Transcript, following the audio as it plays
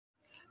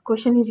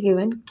question is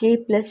given k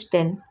plus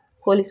 10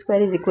 whole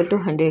square is equal to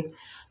 100.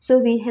 So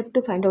we have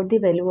to find out the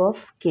value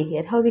of k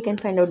here. How we can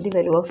find out the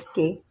value of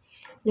k?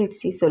 Let's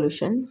see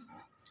solution.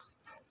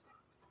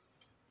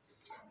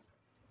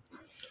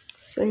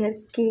 So here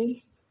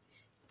k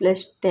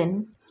plus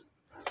 10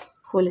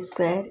 whole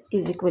square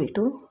is equal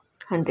to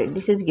 100.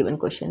 This is given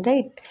question,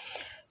 right?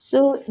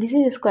 So this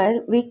is a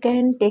square, we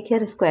can take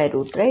here a square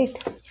root, right?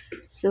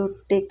 So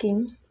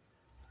taking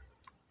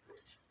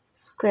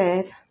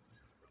square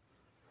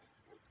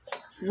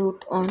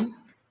root on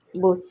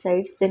both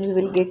sides, then we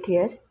will get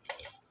here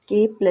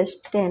k plus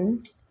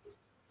 10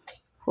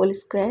 whole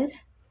square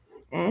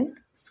and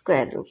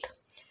square root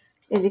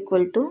is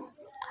equal to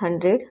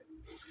 100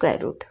 square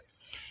root.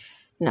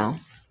 Now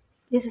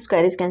this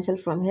square is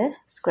cancelled from here,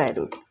 square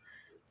root.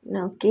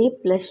 Now k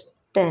plus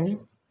 10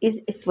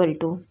 is equal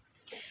to,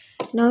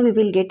 now we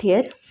will get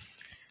here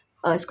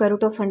square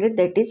root of 100,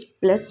 that is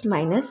plus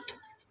minus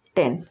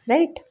 10,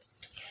 right?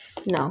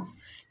 Now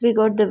we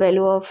got the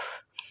value of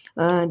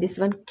this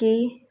one,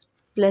 k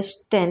plus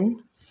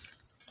 10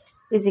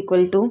 is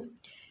equal to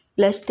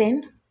plus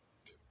 10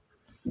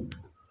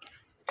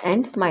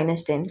 and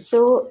minus 10.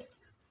 So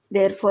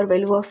therefore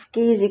value of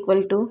k is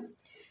equal to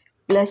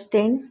plus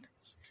 10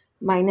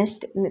 minus,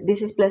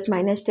 this is plus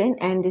minus 10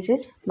 and this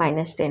is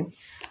minus 10.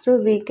 So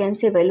we can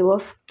say value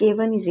of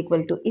k1 is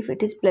equal to, if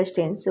it is plus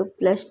 10, so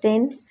plus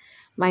 10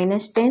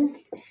 minus 10,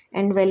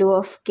 and value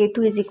of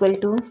k2 is equal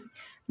to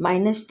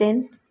minus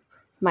 10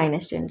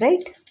 minus 10,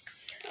 right?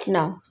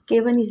 Now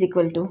k1 is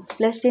equal to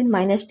plus 10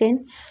 minus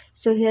 10,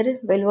 so here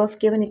value of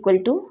k1 equal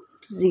to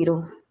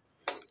 0.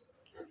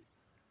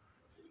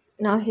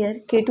 Now here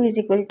k2 is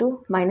equal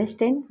to minus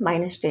 10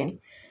 minus 10,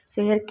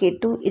 so here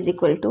k2 is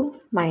equal to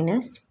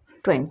minus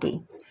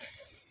 20.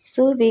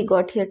 So we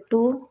got here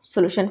two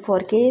solution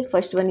for k.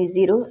 First one is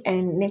 0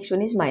 and next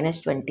one is minus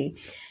 20.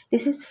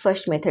 This is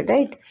first method,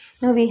 right?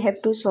 Now we have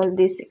to solve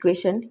this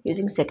equation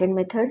using second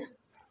method.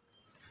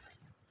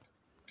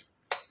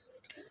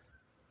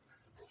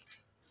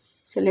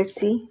 So let's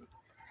see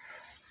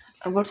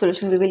what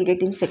solution we will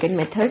get in second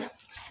method.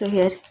 So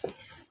here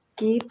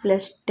k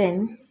plus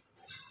 10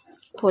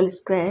 whole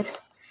square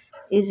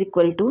is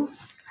equal to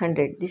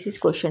 100. This is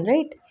question,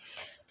 right?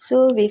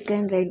 So we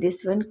can write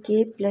this one,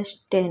 k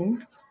plus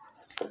 10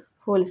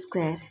 whole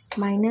square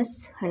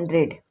minus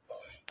 100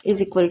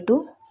 is equal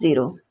to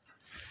 0.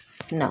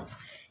 Now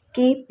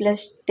k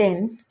plus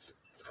 10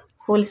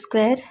 whole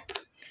square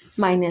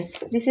minus,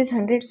 this is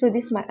 100, so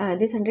this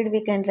 100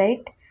 we can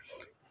write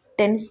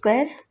 10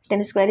 square.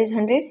 10 square is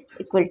 100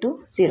 equal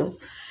to 0.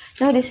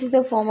 Now this is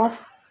the form of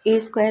a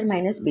square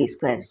minus b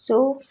square.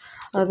 So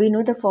we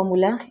know the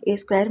formula, a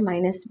square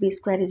minus b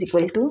square is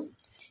equal to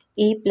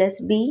a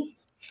plus b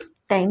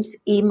times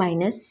a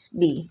minus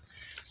b.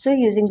 So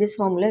using this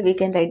formula we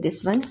can write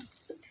this one,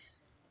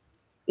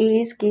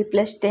 a is k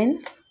plus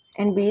 10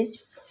 and b is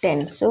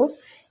 10. So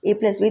a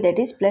plus b, that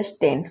is plus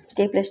 10.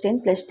 K plus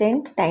 10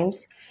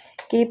 times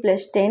k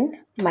plus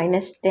 10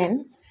 minus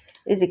 10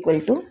 is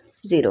equal to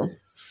 0.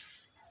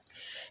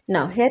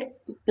 Now here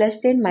plus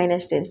 10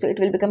 minus 10, so it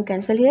will become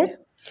cancel here.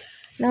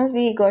 Now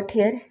we got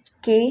here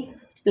k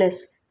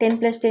plus 10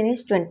 plus 10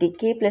 is 20.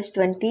 K plus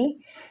 20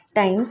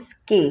 times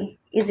k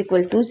is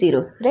equal to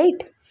 0,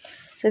 right?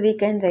 So we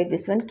can write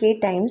this one, k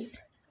times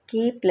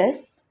k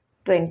plus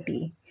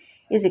 20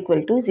 is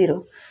equal to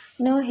 0.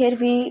 Now here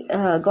we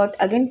got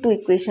again two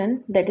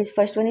equation, that is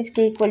first one is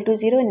k equal to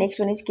 0 and next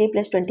one is k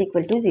plus 20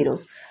 equal to 0.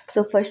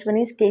 So first one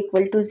is k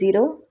equal to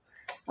 0,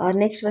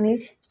 next one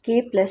is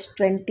k plus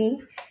 20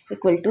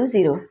 equal to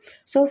 0.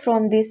 So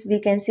from this we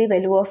can say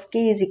value of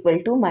k is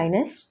equal to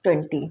minus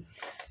 20.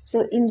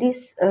 So in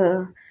this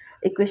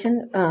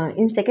equation,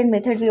 in second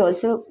method we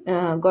also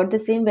got the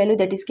same value,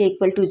 that is k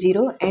equal to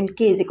 0 and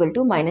k is equal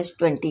to minus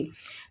 20.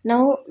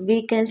 Now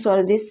we can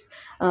solve this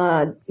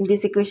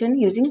this equation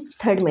using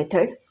third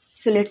method.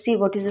 So let's see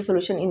what is the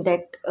solution in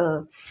that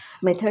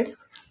method.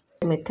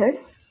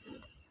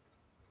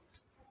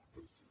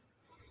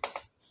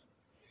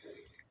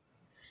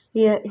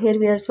 Here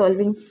we are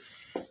solving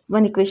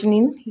one equation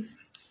in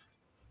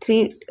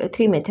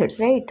three methods,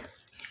 right?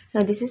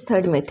 Now this is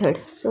third method.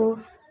 So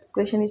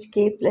question is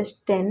k plus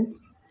 10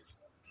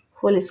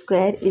 whole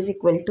square is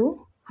equal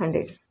to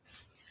 100.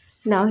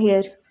 Now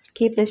here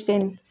k plus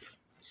 10,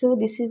 so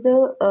this is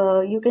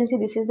a you can see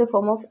this is the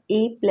form of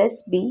a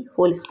plus b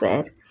whole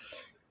square.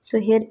 So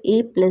here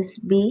a plus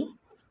b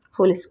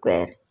whole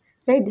square,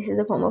 right? This is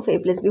the form of a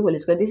plus b whole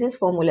square. This is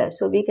formula,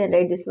 so we can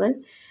write this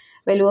one,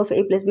 value of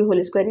a plus b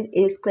whole square is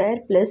a square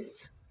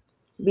plus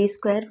b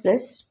square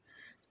plus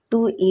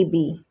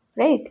 2ab,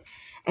 right?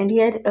 And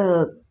here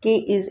k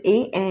is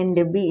a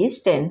and b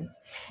is 10.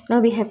 Now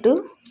we have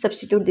to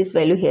substitute this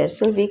value here.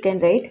 So we can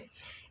write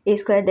a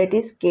square, that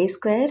is k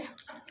square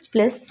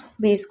plus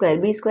b square.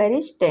 B square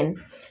is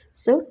 10.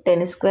 So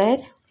 10 square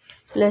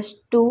plus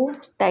 2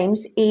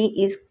 times a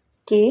is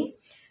k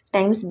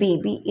times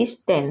b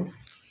is 10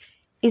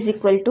 is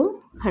equal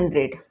to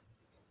 100.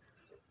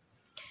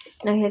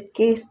 Now here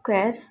k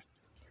square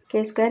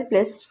plus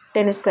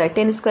 10 square.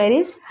 10 square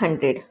is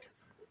 100.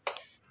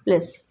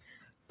 plus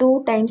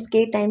 2 times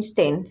k times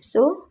 10.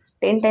 So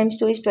 10 times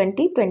 2 is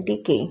 20,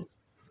 20k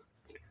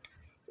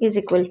is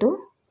equal to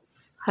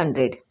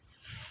 100.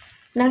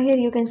 Now here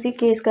you can see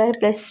k square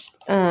plus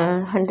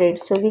 100.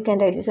 So we can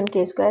write this on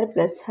k square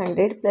plus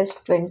 100 plus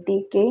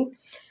 20k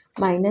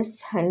minus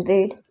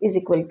 100 is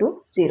equal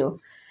to 0.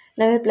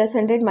 Now here plus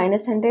 100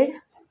 minus 100.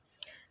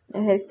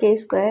 Now here k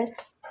square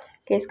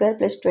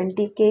plus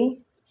 20k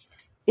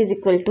is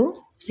equal to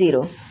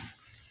 0.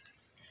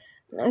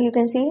 Now you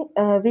can see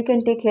we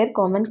can take here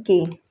common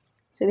k.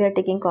 So we are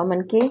taking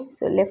common k.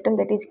 So left term,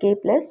 that is k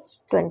plus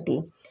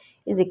 20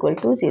 is equal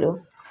to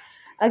 0.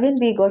 Again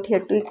we got here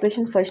two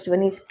equations. First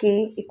one is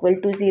k equal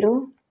to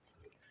 0,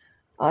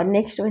 or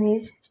next one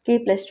is k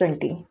plus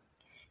 20.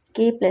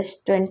 K plus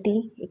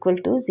 20 equal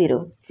to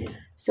 0.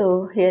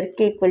 So here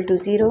k equal to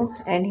 0,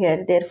 and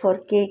here therefore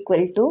k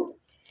equal to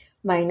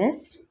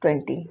minus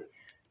 20.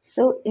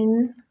 So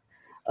in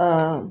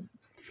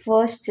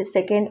first,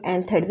 second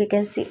and third, we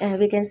can see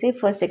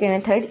first, second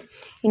and third,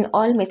 in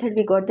all method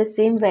we got the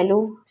same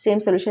value, same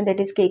solution,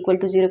 that is k equal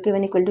to 0,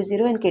 k1 equal to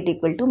 0 and k2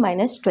 equal to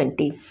minus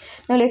 20.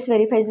 Now let's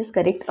verify is this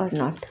correct or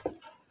not.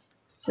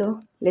 So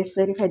let's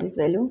verify this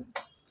value.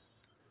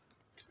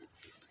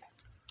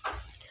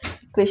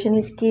 Equation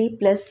is k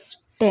plus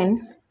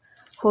 10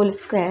 whole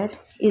square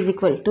is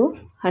equal to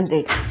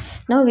 100.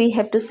 Now we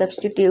have to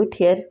substitute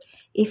here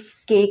if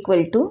k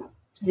equal to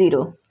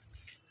 0,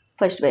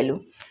 first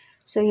value.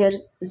 So here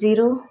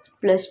 0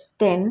 plus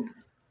 10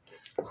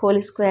 whole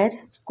square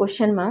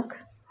question mark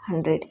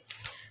 100.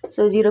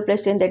 So 0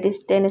 plus 10, that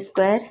is 10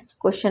 square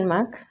question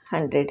mark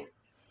 100.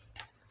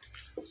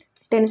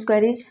 10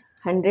 square is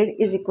 100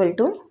 is equal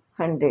to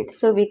 100.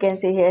 So we can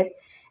say here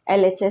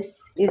LHS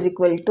is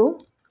equal to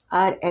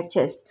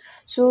RHS.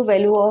 So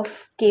value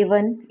of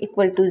K1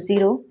 equal to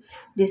 0.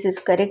 This is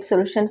correct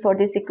solution for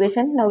this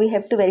equation. Now we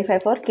have to verify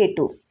for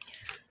K2.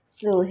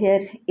 So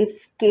here if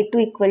K2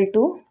 equal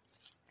to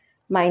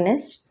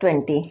minus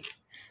 20.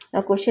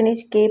 Now question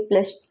is k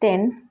plus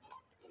 10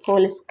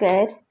 whole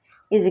square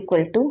is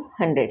equal to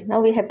 100. Now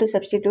we have to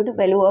substitute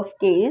value of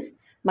k is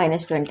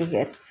minus 20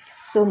 here.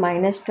 So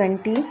minus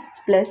 20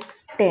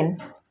 plus 10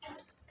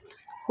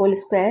 whole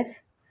square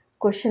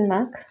question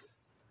mark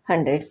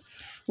 100.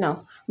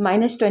 Now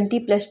minus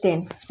 20 plus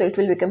 10, so it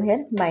will become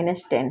here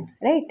minus 10,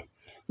 right?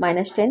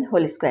 Minus 10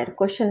 whole square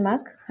question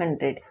mark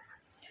 100.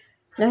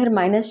 Now here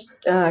minus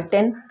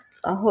 10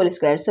 whole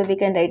square, so we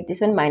can write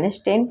this one minus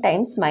 10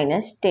 times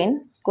minus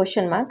 10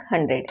 question mark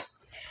 100.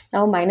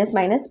 Now minus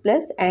minus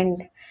plus,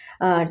 and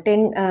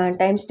 10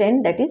 times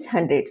 10, that is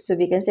 100. So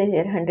we can say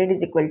here 100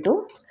 is equal to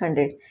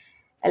 100.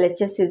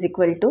 LHS is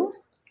equal to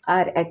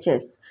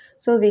RHS.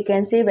 So we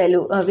can say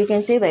value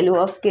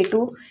of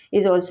K2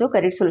 is also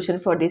correct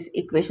solution for this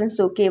equation.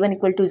 So K1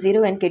 equal to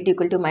 0 and K2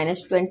 equal to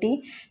minus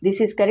 20.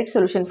 This is correct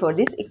solution for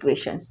this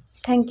equation.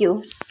 Thank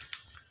you.